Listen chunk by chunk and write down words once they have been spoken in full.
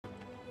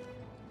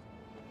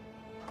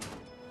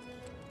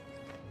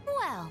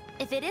Well,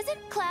 if it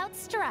isn't Cloud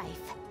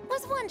Strife.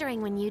 Was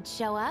wondering when you'd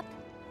show up.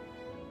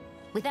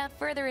 Without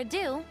further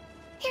ado,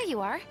 here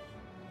you are.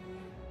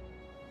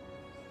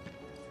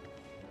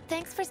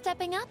 Thanks for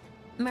stepping up,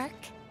 Merc.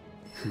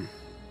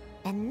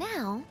 And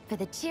now for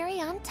the cherry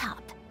on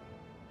top.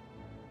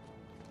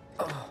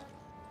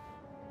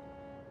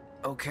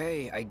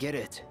 Okay, I get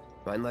it.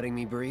 Mind letting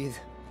me breathe?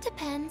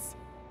 Depends.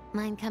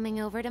 Mind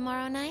coming over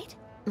tomorrow night?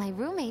 My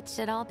roommates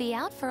should all be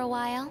out for a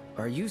while.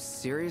 Are you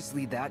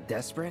seriously that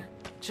desperate?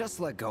 Just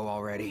let go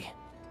already.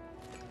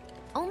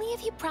 Only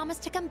if you promise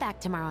to come back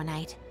tomorrow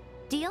night.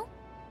 Deal?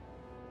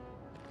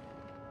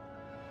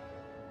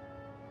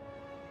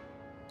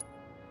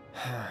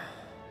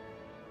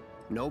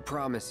 No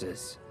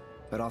promises,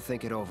 but I'll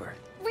think it over.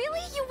 Really?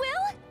 You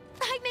will?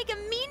 I'd make a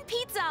mean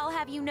pizza, I'll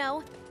have you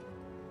know.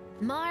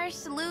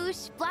 Marsh,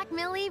 louche, black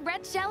millie,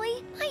 red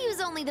shelly. I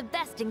use only the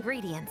best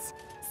ingredients.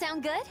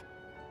 Sound good?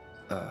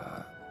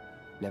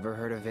 Never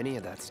heard of any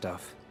of that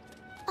stuff.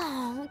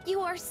 Oh, you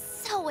are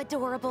so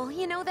adorable,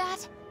 you know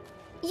that?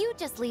 You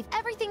just leave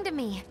everything to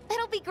me.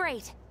 It'll be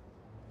great.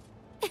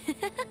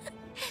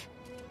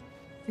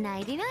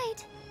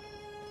 Nighty-night.